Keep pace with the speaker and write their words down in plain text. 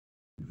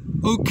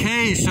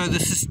Okay, so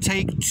this is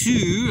take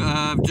two.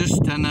 I've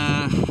just done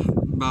a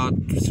about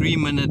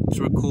 3-minute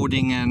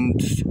recording,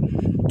 and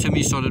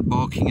Timmy started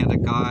barking at a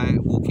guy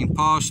walking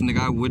past, and the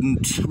guy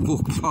wouldn't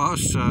walk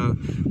past. So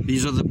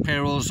these are the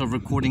perils of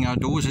recording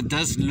outdoors. It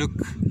does look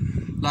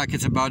like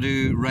it's about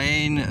to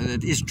rain.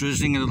 It is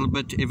drizzling a little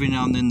bit. Every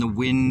now and then the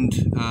wind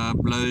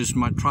blows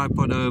my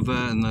tripod over,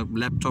 and the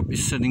laptop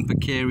is sitting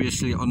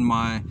precariously on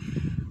my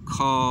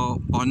car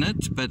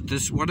bonnet. But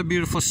what a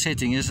beautiful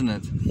setting, isn't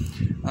it?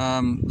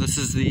 This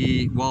is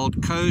the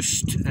Wild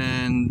Coast,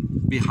 and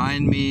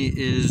behind me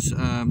is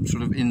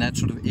sort of in that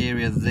sort of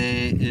area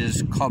there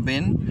is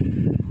Coben,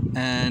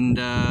 and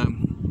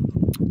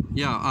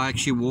yeah, I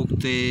actually walked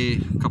there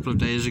a couple of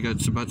days ago.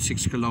 It's about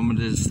 6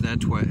 kilometers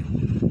that way.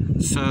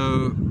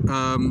 So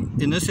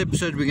in this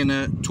episode we're going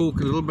to talk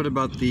a little bit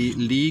about the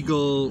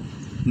legal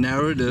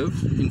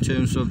narrative in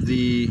terms of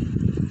the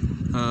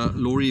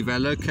Laurie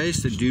Vallow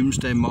case, the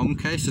Doomsday mom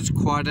case. It's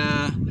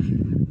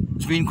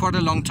been quite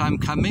a long time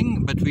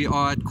coming, but we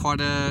are at quite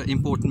an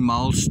important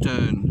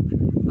milestone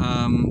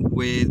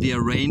where the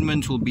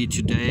arraignment will be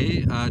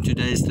today.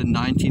 Today is the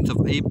 19th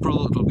of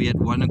April. It will be at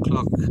 1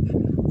 o'clock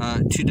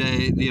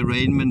today, the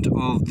arraignment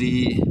of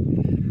the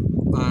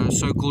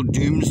so-called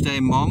Doomsday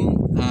mom,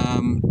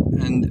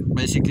 and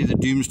basically the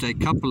Doomsday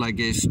couple, I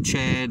guess,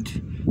 Chad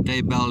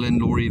Daybell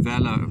and Laurie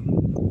Vallow.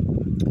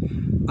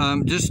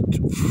 Just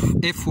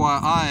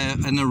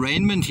FYI, an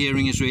arraignment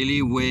hearing is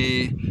really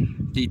where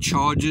the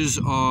charges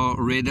are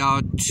read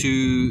out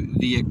to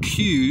the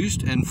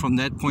accused, and from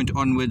that point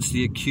onwards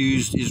the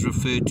accused is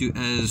referred to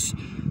as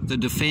the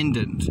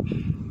defendant.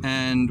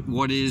 And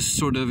what is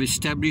sort of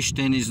established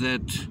then is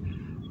that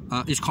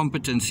is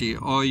competency.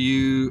 Are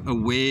you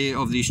aware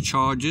of these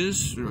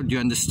charges? Do you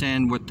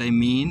understand what they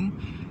mean?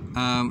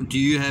 Do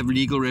you have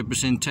legal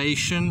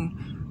representation?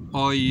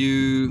 Are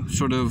you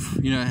sort of,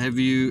 have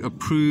you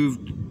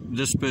approved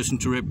this person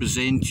to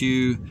represent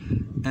you?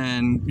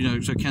 And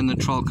so can the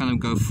trial kind of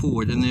go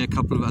forward? And there are a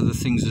couple of other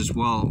things as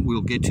well.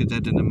 We'll get to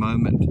that in a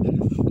moment.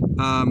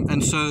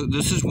 And so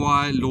this is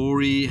why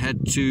Laurie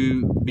had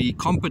to be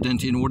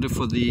competent in order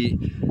for the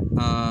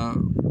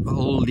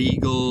whole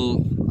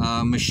legal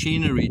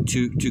machinery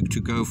to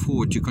go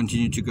forward, to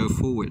continue to go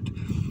forward.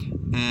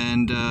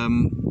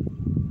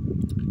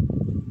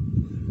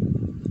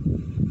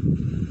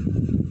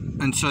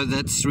 And so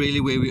that's really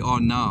where we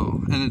are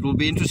now. And it will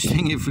be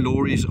interesting if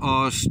Laurie's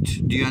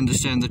asked, do you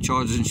understand the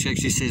charges? And she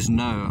actually says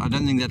no. I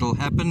don't think that'll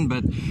happen,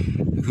 but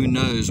who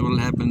knows what will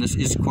happen. This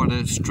is quite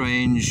a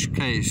strange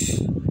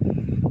case.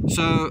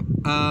 So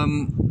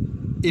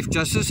if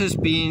justice has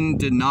been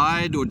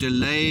denied or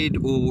delayed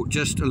or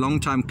just a long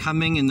time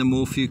coming in the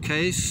Morphew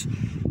case,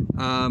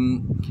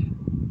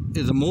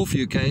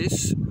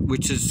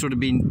 which has sort of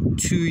been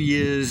 2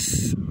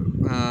 years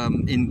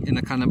in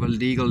a kind of a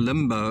legal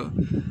limbo,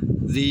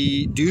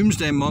 the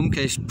Doomsday mom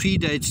case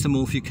predates the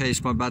Morphew case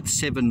by about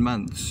 7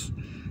 months.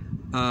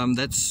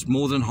 That's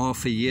more than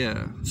half a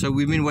year. So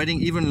we've been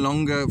waiting even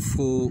longer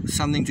for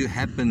something to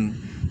happen,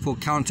 for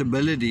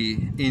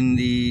accountability in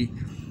the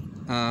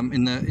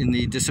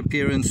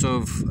disappearance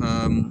of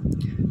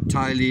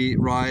Tylee,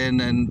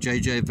 Ryan and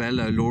JJ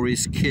Vallow,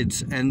 Laurie's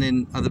kids, and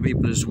then other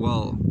people as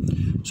well.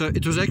 So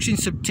it was actually in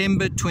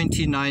September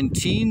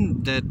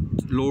 2019 that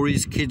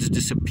Laurie's kids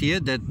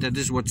disappeared. That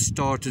is what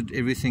started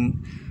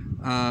everything.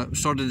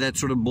 Started that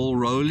sort of ball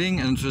rolling,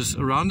 and it was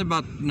around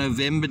about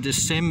November,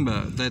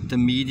 December that the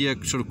media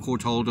sort of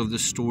caught hold of the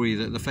story,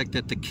 that the fact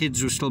that the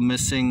kids were still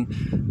missing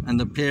and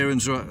the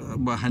parents were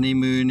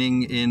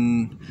honeymooning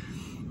in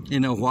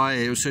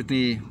Hawaii, or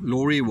certainly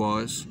Laurie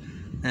was,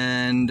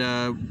 and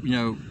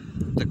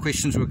the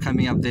questions were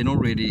coming up then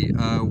already,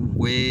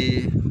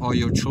 where are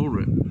your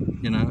children,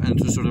 and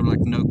it was sort of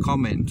like no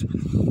comment.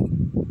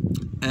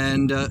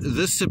 And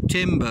this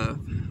September,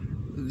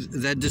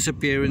 that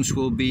disappearance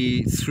will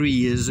be 3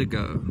 years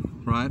ago,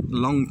 right?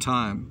 Long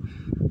time.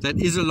 That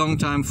is a long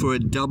time for a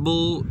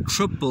double,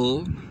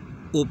 triple,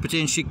 or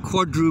potentially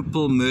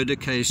quadruple murder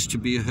case to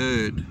be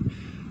heard,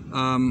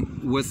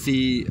 with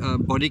the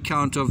body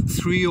count of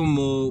 3 or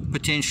more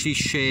potentially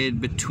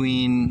shared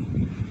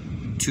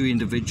between 2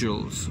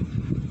 individuals,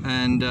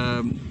 and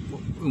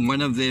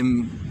one of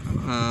them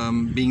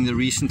being the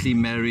recently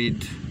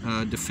married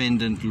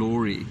defendant,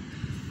 Laurie.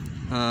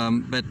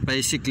 But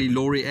basically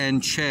Laurie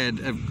and Chad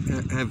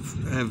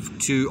have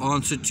to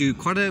answer to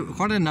quite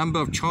a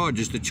number of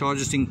charges. The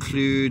charges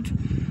include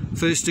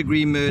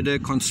first-degree murder,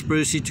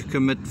 conspiracy to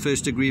commit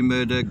first-degree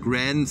murder,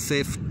 grand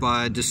theft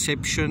by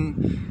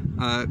deception,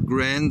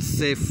 grand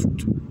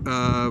theft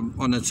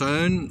on its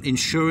own,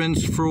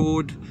 insurance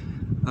fraud,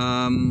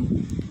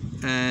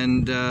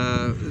 and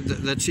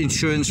that's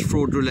insurance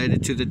fraud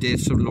related to the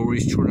deaths of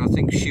Laurie's children. I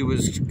think she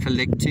was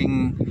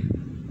collecting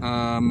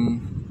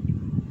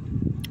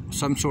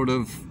some sort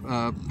of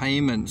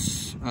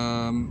payments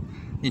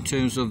in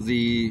terms of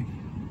the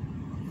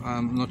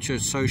I'm not sure,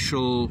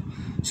 social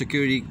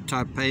security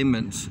type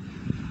payments.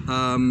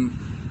 I'm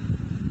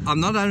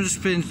not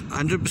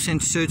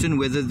 100% certain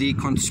whether the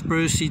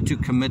conspiracy to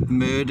commit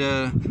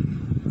murder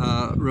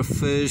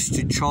refers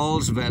to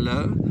Charles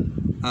Vallow.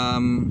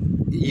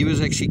 He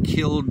was actually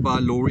killed by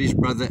Laurie's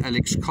brother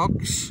Alex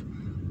Cox,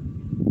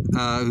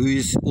 who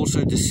is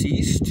also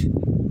deceased,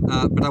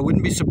 but I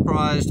wouldn't be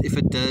surprised if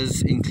it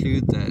does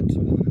include that.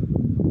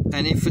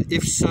 And if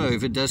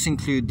it does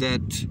include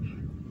that,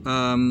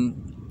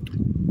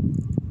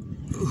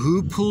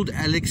 who pulled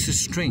Alex's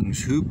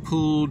strings? Who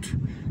pulled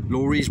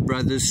Laurie's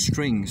brother's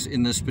strings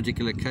in this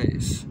particular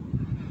case?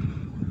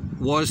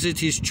 Was it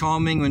his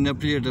charming,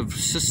 manipulative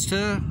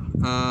sister,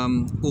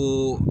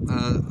 or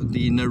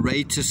the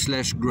narrator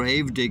 /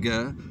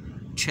 gravedigger,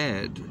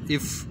 Chad?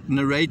 If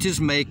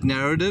narrators make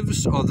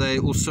narratives, are they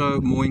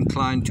also more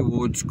inclined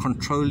towards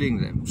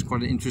controlling them? It's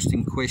quite an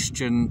interesting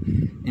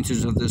question in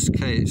terms of this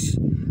case.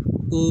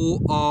 Or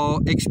are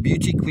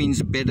ex-beauty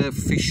queens better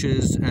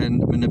fishers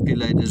and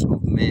manipulators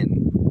of men?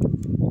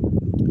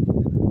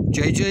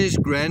 JJ's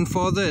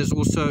grandfather has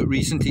also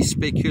recently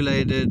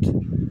speculated,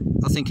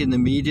 I think in the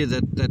media,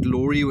 that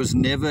Laurie was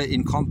never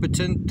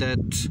incompetent,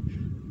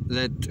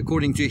 that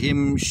according to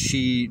him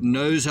she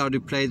knows how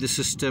to play the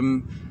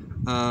system.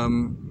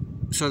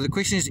 So the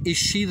question is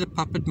she the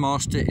puppet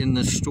master in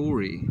the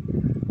story,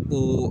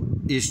 or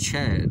is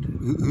Chad?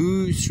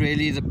 Who's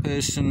really the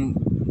person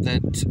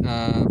that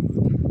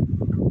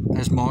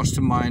has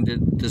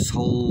masterminded this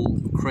whole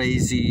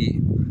crazy,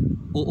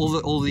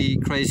 all the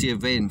crazy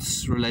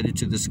events related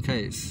to this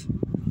case?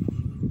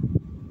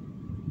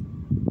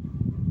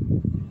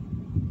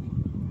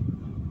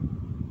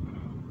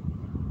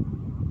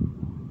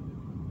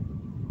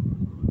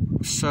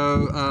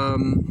 So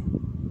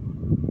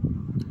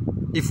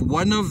if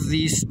one of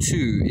these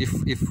two,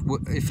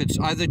 if it's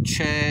either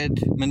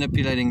Chad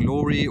manipulating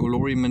Laurie or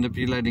Laurie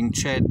manipulating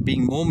Chad,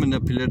 being more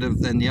manipulative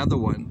than the other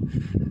one,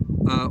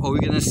 are we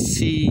going to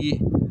see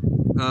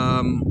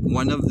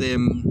one of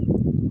them?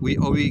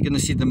 Are we going to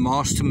see the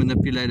master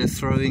manipulator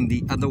throwing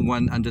the other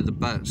one under the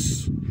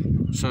bus?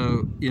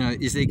 So,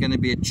 is there going to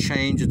be a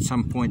change at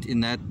some point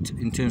in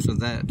terms of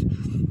that?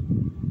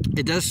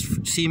 It does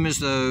seem as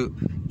though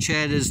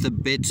Chad is the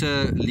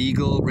better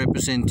legal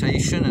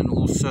representation, and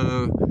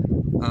also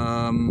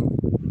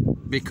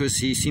because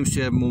he seems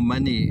to have more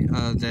money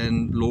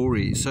than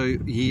Laurie, so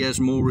he has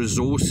more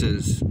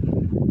resources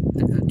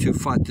to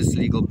fight this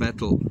legal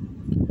battle.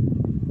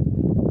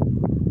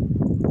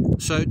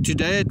 So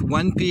today at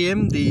 1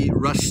 p.m. the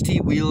rusty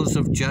wheels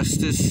of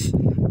justice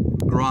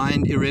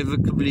grind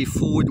irrevocably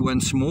forward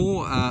once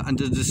more.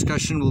 Under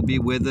discussion will be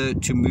whether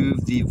to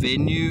move the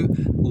venue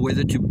or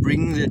whether to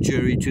bring the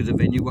jury to the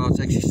venue. Well, it's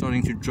actually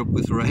starting to drip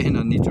with rain.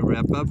 I need to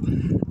wrap up.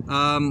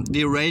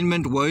 The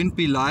arraignment won't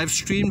be live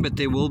streamed, but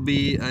there will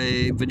be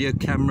a video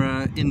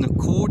camera in the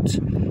court,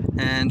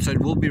 and so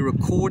it will be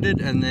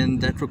recorded, and then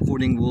that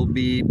recording will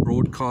be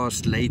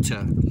broadcast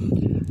later.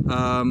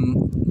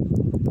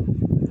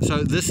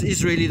 So this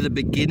is really the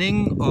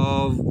beginning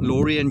of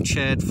Laurie and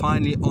Chad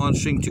finally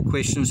answering to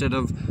questions that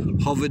have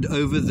hovered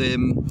over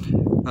them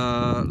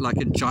like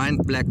a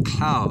giant black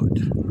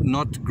cloud.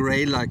 Not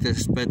grey like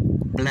this, but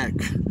black.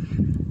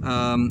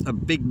 A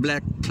big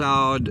black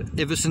cloud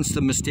ever since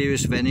the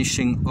mysterious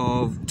vanishing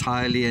of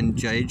Tylee and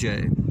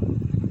JJ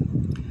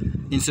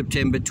in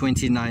September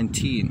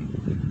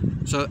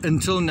 2019. So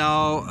until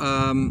now,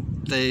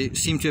 they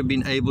seem to have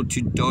been able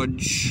to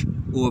dodge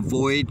or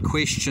avoid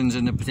questions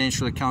and a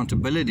potential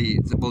accountability.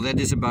 Well, that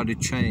is about to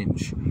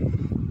change.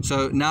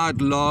 So now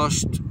at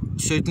last,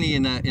 certainly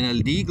in a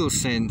legal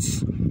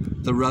sense,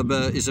 the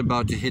rubber is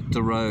about to hit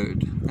the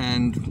road.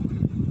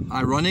 And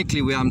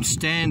ironically, where I'm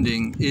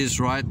standing is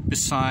right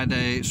beside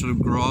a sort of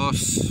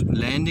grass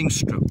landing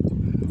strip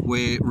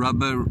where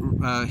rubber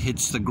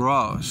hits the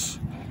grass.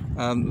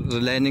 The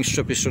landing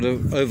strip is sort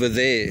of over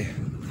there.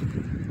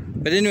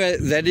 But anyway,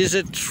 that is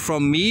it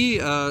from me.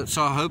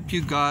 So I hope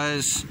you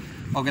guys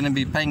are going to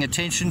be paying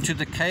attention to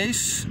the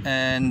case,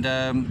 and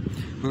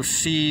we'll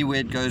see where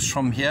it goes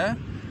from here.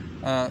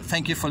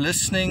 Thank you for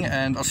listening,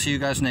 and I'll see you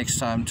guys next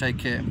time. Take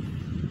care.